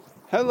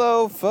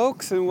Hello,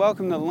 folks, and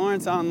welcome to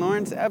Lawrence on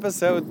Lawrence,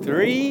 episode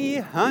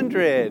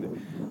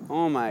 300.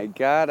 Oh my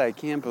God, I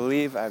can't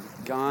believe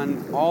I've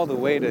gone all the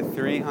way to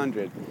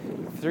 300.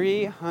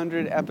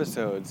 300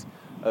 episodes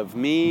of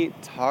me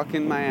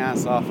talking my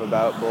ass off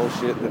about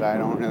bullshit that I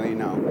don't really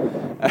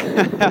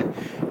know.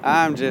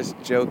 I'm just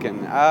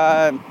joking.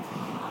 Man,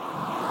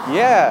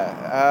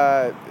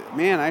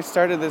 I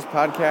started this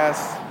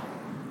podcast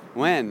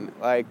when?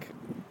 Like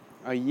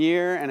a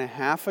year and a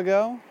half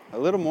ago? A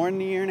little more than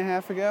a year and a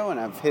half ago, and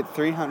I've hit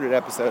 300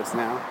 episodes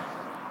now.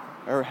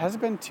 Or has it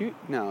been two?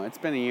 No, it's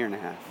been a year and a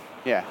half.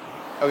 Yeah.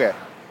 Okay.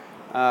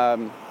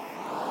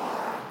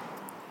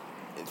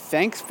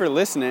 Thanks for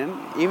listening,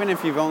 even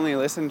if you've only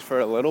listened for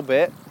a little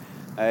bit,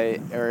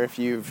 or if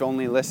you've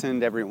only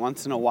listened every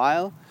once in a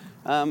while.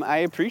 I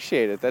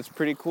appreciate it. That's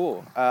pretty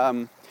cool.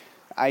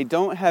 I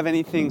don't have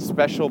anything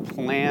special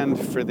planned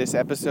for this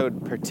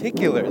episode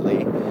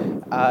particularly,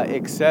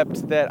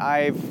 except that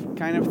I've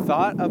kind of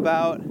thought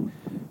about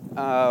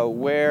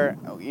where,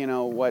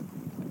 what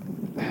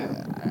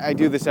I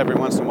do this every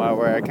once in a while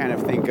where I kind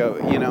of think,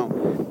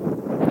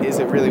 is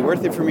it really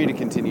worth it for me to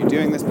continue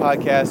doing this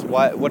podcast?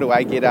 What do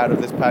I get out of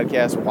this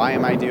podcast? Why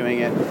am I doing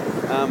it?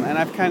 And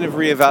I've kind of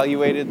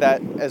reevaluated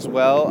that as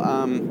well,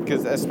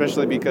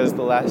 especially because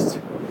the last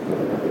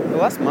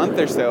month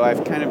or so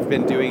I've kind of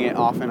been doing it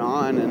off and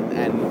on,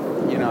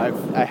 and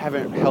I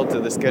haven't held to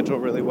the schedule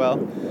really well.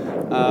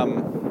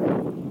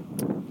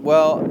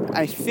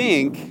 I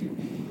think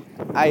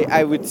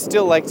I would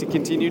still like to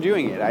continue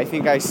doing it. I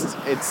think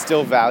it's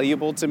still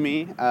valuable to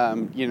me,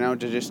 to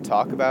just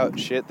talk about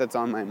shit that's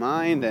on my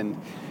mind and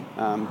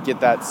get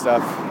that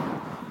stuff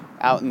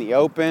out in the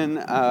open.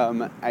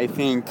 I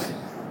think,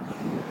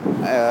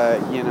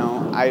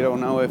 I don't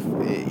know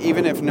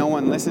even if no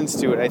one listens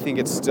to it, I think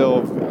it's still,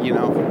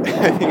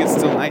 I think it's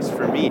still nice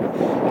for me.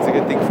 It's a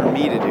good thing for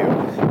me to do.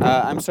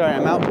 I'm sorry,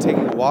 I'm out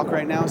taking a walk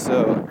right now,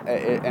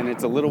 and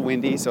it's a little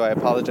windy, so I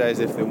apologize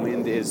if the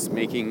wind is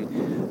making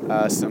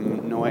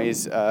some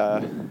noise.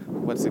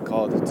 What's it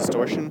called?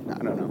 Distortion?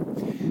 I don't know.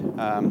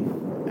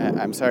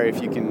 I'm sorry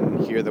if you can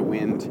hear the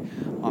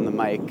wind on the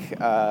mic,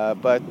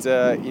 but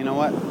you know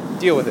what?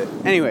 Deal with it.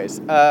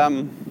 Anyways,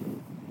 I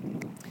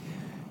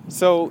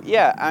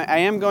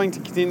am going to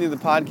continue the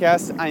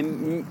podcast.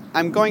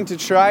 I'm going to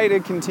try to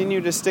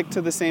continue to stick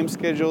to the same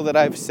schedule that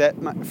I've set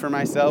for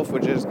myself,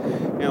 which is,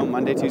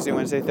 Monday, Tuesday,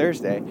 Wednesday,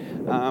 Thursday.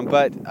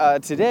 But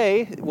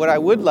today, what I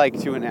would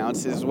like to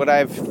announce is what I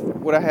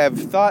have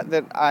thought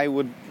that I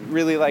would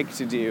really like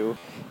to do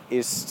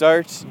is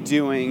start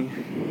doing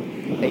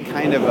a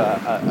kind of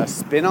a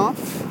spin-off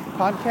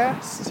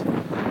podcast.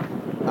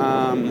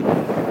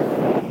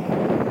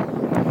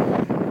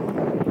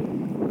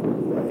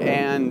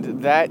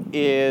 And that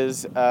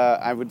is,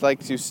 I would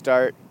like to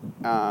start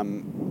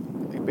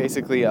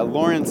basically a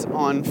Lawrence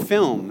on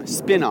Film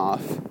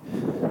spin-off.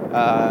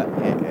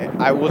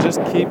 I will just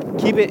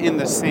keep it in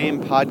the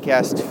same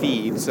podcast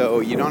feed, so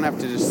you don't have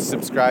to just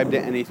subscribe to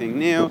anything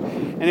new.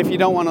 And if you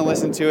don't want to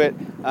listen to it,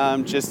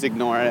 just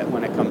ignore it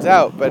when it comes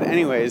out. But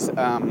anyways,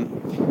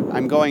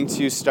 I'm going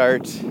to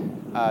start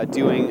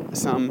doing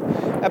some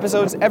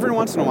episodes every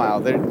once in a while.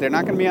 They're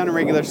not going to be on a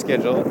regular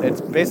schedule.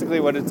 It's basically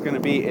what it's going to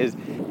be is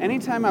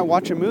anytime I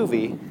watch a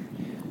movie,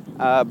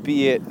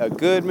 be it a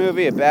good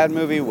movie, a bad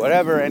movie,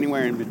 whatever,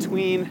 anywhere in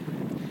between,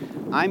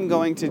 I'm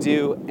going to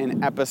do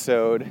an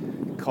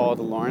episode called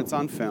Lawrence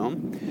on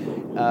Film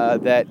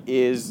that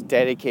is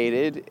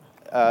dedicated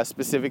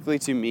specifically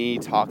to me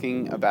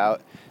talking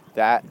about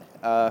that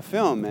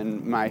film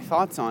and my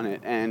thoughts on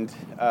it. And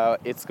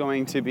it's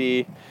going to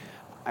be,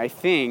 I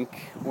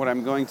think what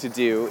I'm going to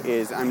do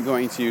is I'm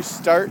going to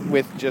start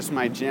with just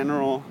my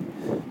general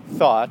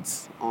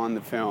thoughts on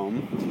the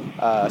film,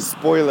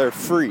 spoiler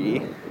free,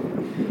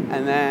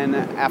 and then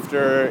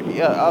after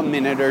a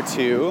minute or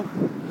two,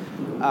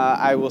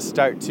 I will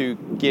start to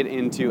get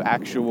into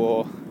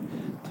actual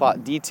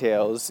plot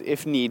details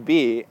if need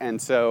be. And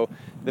so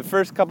the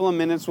first couple of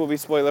minutes will be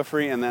spoiler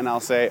free, and then I'll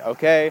say,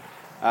 okay,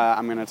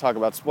 I'm going to talk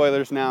about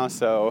spoilers now,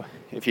 so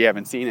if you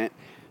haven't seen it,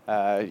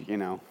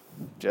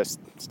 just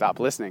stop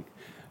listening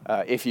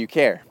if you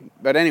care.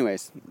 But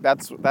anyways,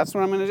 that's what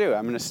I'm going to do.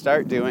 I'm going to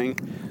start doing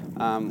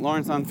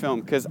Lawrence on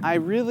Film, because I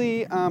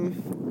really,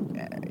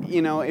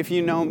 if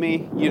you know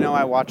me,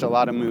 I watch a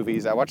lot of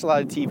movies. I watch a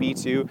lot of TV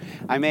too.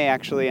 I may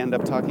actually end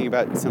up talking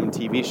about some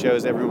TV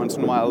shows every once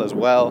in a while as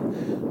well,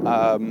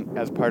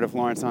 as part of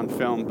Lawrence on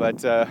Film.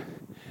 But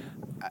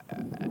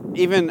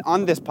even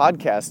on this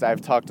podcast,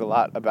 I've talked a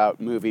lot about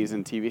movies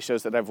and TV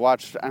shows that I've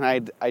watched, and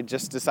I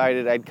just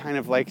decided I'd kind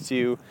of like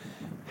to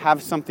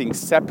have something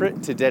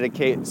separate to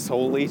dedicate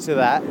solely to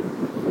that,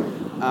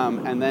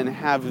 and then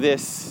have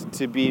this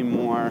to be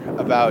more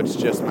about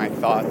just my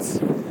thoughts,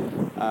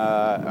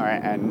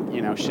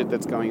 and shit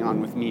that's going on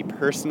with me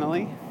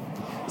personally.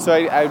 So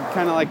I'd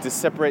kind of like to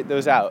separate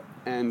those out,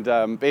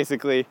 and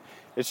basically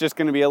it's just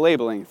going to be a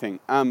labeling thing.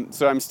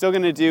 So I'm still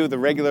going to do the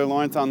regular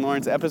Lawrence on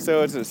Lawrence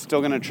episodes. I'm still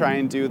going to try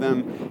and do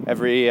them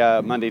every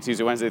Monday,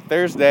 Tuesday, Wednesday,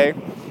 Thursday.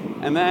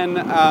 And then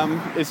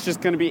it's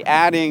just going to be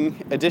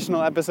adding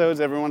additional episodes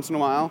every once in a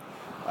while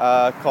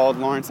called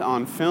Lawrence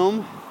on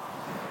Film.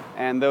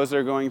 And those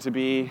are going to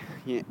be,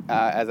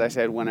 as I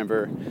said,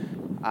 whenever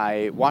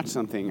I watch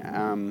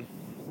something.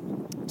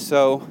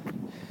 So,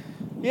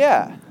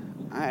 yeah,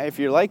 if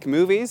you like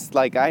movies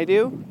like I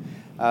do,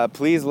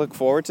 please look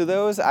forward to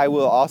those. I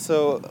would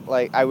also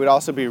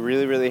be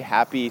really, really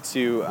happy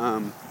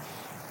to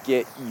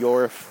get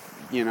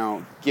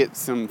get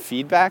some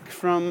feedback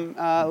from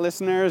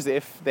listeners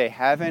if they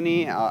have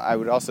any. I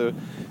would also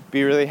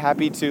be really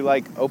happy to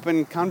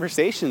open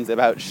conversations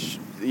about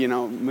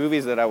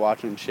movies that I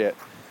watch and shit.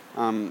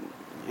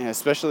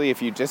 Especially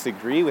if you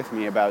disagree with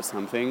me about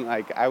something,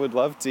 I would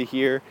love to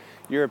hear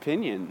your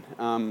opinion,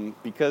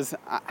 because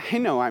I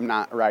know I'm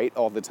not right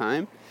all the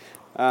time,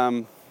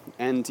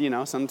 and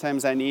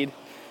sometimes I need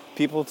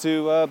people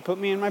to put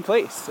me in my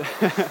place.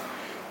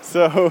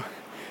 So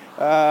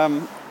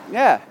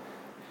yeah,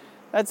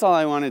 that's all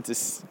I wanted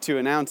to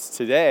announce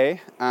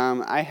today.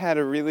 I had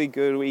a really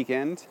good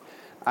weekend.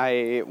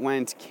 I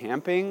went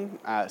camping,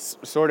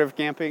 sort of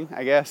camping,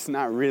 I guess,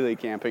 not really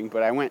camping,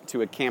 but I went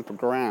to a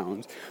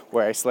campground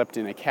where I slept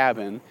in a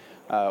cabin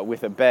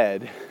with a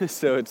bed,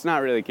 so it's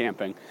not really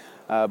camping,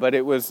 but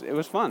it was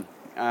fun.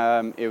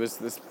 It was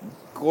this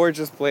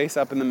gorgeous place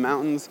up in the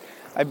mountains.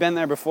 I've been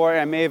there before.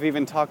 I may have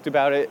even talked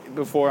about it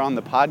before on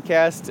the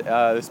podcast.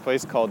 This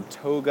place called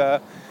Toga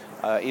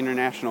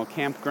International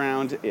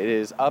Campground. It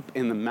is up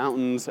in the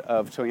mountains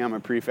of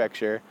Toyama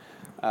Prefecture.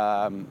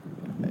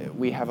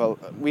 We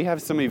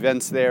have some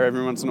events there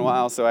every once in a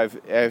while, so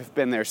I've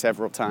been there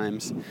several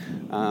times,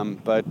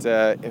 but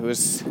it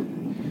was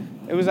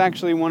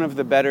actually one of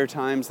the better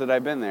times that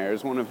I've been there.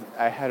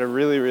 I had a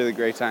really, really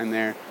great time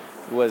there.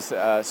 Was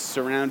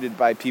surrounded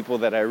by people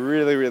that I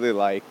really, really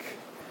like,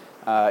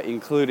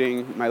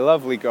 including my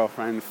lovely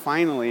girlfriend.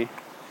 Finally,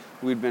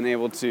 we'd been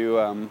able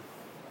to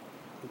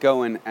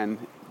go and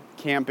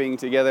camping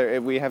together.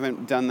 We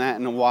haven't done that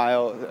in a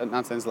while,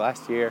 not since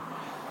last year.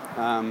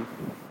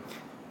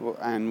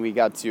 And we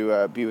got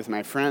to be with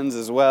my friends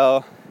as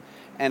well.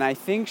 And I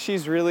think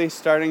she's really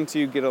starting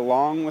to get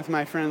along with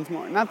my friends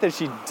more. Not that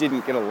she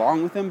didn't get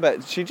along with them,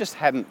 but she just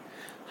hadn't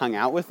hung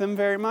out with them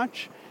very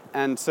much.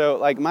 And so,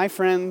 my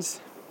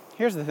friends,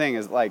 here's the thing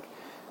is,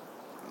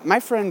 my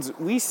friends,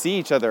 we see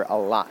each other a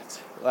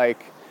lot.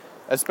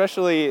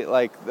 Especially,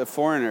 the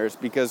foreigners,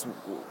 because,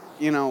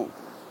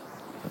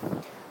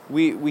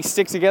 we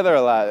stick together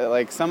a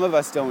lot. Some of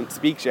us don't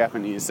speak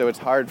Japanese, so it's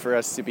hard for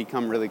us to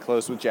become really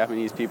close with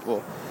Japanese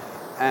people.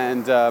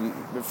 And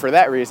for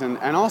that reason,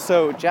 and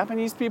also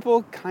Japanese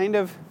people kind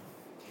of,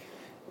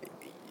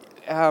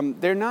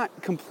 they're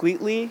not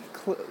completely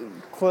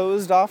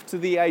closed off to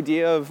the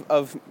idea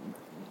of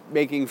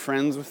making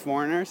friends with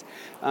foreigners.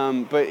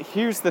 But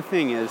here's the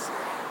thing is,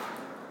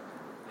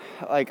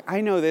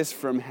 I know this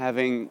from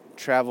having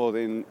traveled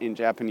in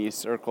Japanese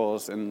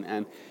circles,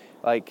 and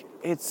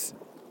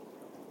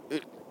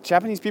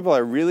Japanese people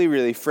are really,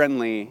 really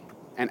friendly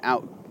and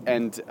out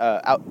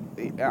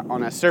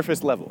on a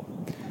surface level.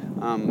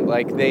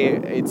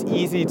 It's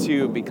easy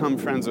to become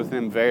friends with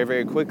them very,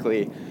 very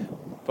quickly,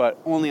 but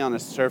only on a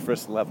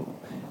surface level.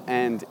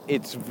 And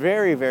it's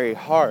very, very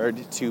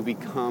hard to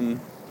become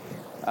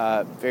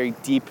very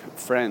deep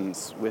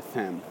friends with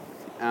them.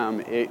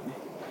 It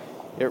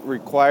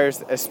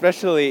requires,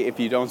 especially if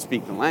you don't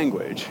speak the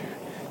language,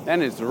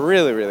 then it's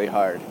really, really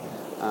hard.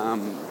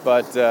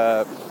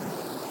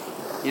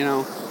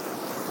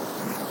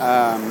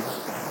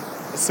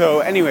 So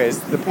anyways,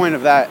 the point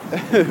of that,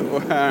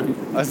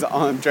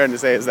 all I'm trying to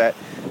say is that,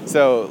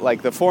 so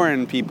the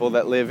foreign people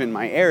that live in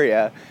my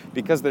area,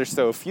 because there's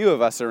so few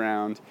of us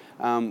around,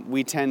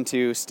 we tend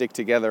to stick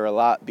together a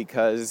lot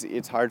because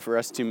it's hard for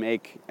us to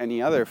make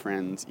any other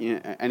friends,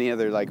 any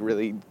other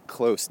really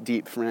close,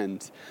 deep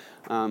friends.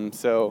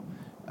 So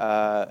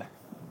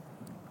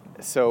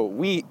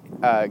we,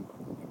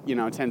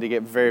 tend to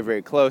get very,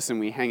 very close, and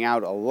we hang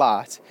out a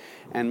lot.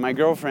 And my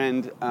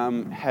girlfriend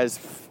has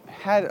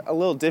had a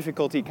little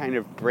difficulty kind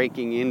of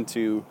breaking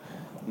into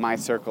my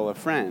circle of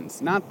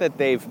friends. Not that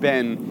they've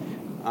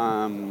been,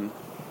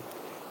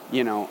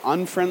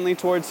 unfriendly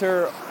towards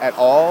her at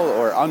all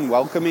or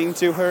unwelcoming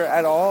to her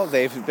at all.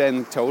 They've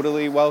been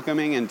totally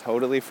welcoming and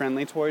totally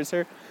friendly towards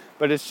her.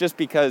 But it's just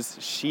because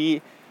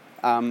she,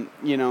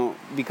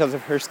 because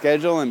of her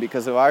schedule and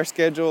because of our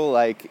schedule,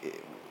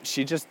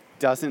 she just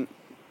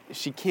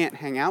she can't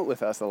hang out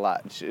with us a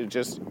lot. She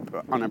just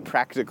on a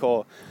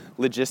practical,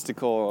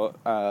 logistical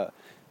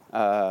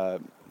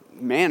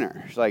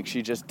manner.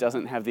 She just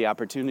doesn't have the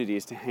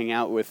opportunities to hang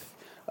out with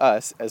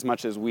us as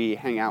much as we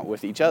hang out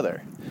with each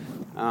other.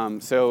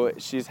 So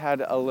she's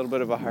had a little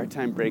bit of a hard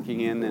time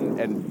breaking in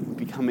and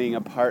becoming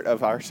a part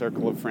of our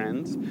circle of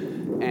friends.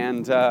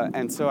 And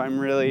so I'm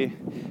really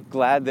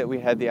glad that we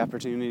had the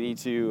opportunity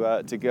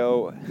to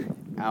go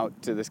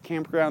out to this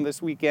campground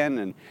this weekend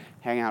and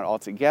hang out all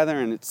together.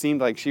 And it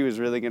seemed like she was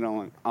really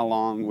getting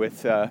along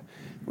with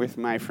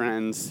my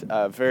friends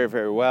very,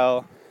 very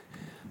well.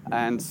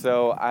 And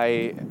so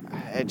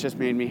it just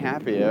made me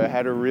happy. I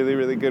had a really,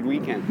 really good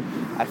weekend.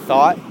 I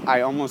thought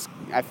I almost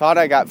I thought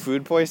I got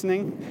food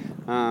poisoning,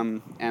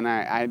 and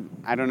I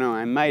don't know,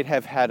 I might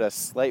have had a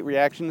slight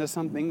reaction to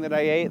something that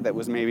I ate that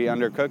was maybe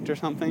undercooked or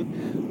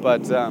something,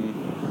 but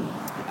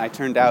I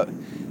turned out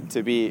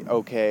to be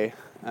okay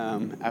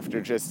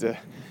after just a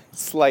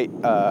slight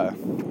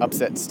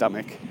upset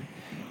stomach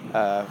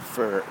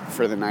for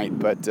the night,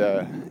 but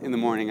in the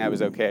morning I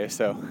was okay,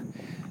 so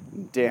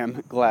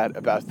damn glad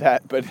about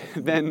that. But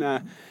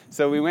then,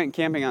 so we went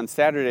camping on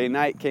Saturday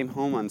night, came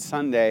home on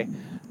Sunday,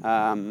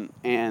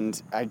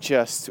 and I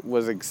just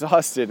was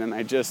exhausted, and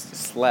I just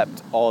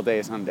slept all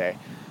day Sunday.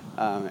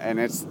 And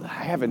I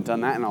haven't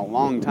done that in a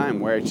long time,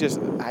 where it's just,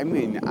 I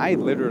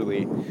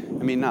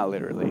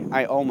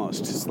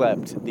almost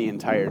slept the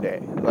entire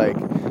day. Like,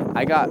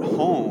 I got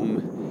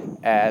home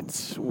at,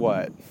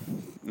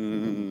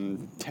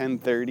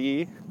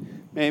 10:30,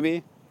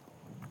 maybe?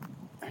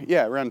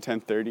 Yeah, around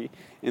 10:30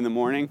 in the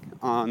morning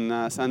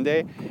on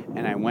Sunday,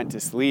 and I went to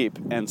sleep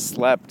and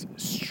slept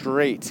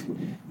straight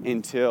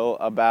until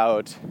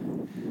about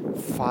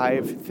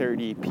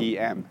 5:30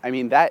 p.m. I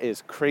mean, that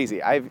is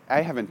crazy. I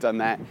haven't done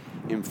that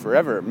in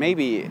forever.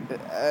 Maybe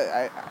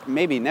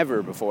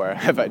never before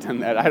have I done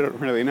that. I don't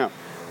really know.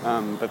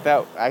 But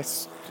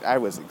I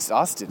was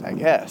exhausted, I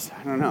guess.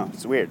 I don't know.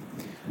 It's weird.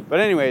 But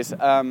anyways,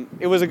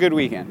 it was a good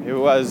weekend. It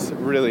was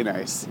really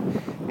nice.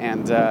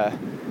 And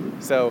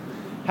so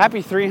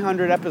happy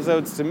 300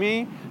 episodes to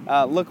me.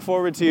 Look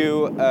forward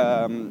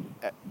to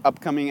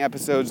upcoming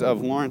episodes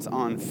of Lawrence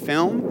on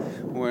Film,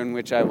 in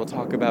which I will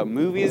talk about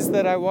movies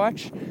that I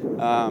watch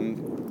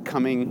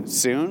coming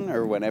soon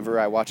or whenever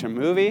I watch a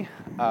movie.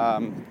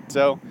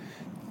 So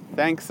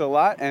thanks a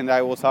lot, and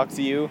I will talk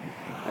to you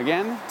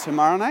again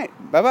tomorrow night.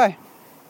 Bye-bye.